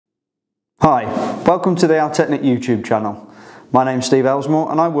Hi, welcome to the Altecnic YouTube channel. My name's Steve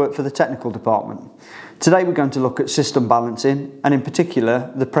Elsmore and I work for the technical department. Today we're going to look at system balancing and in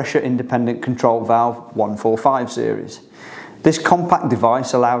particular the pressure independent control valve 145 series. This compact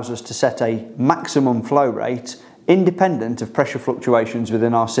device allows us to set a maximum flow rate independent of pressure fluctuations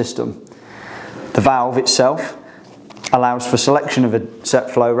within our system. The valve itself allows for selection of a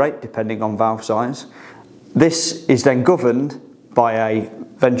set flow rate depending on valve size. This is then governed by a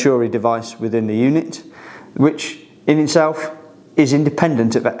Venturi device within the unit, which in itself is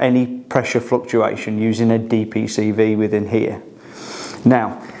independent of any pressure fluctuation using a PICV within here.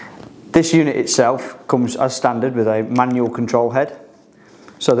 Now, this unit itself comes as standard with a manual control head,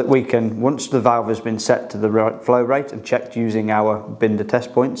 so that we can, once the valve has been set to the right flow rate and checked using our Binder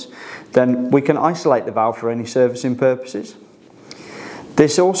test points, then we can isolate the valve for any servicing purposes.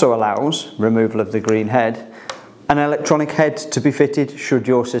 This also allows removal of the green head, an electronic head to be fitted should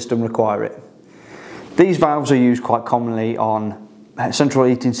your system require it. These valves are used quite commonly on central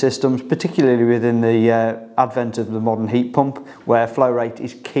heating systems, particularly within the advent of the modern heat pump, where flow rate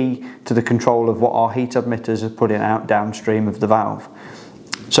is key to the control of what our heat emitters are putting out downstream of the valve.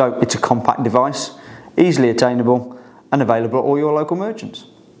 So it's a compact device, easily attainable and available at all your local merchants.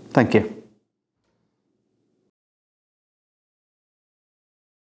 Thank you.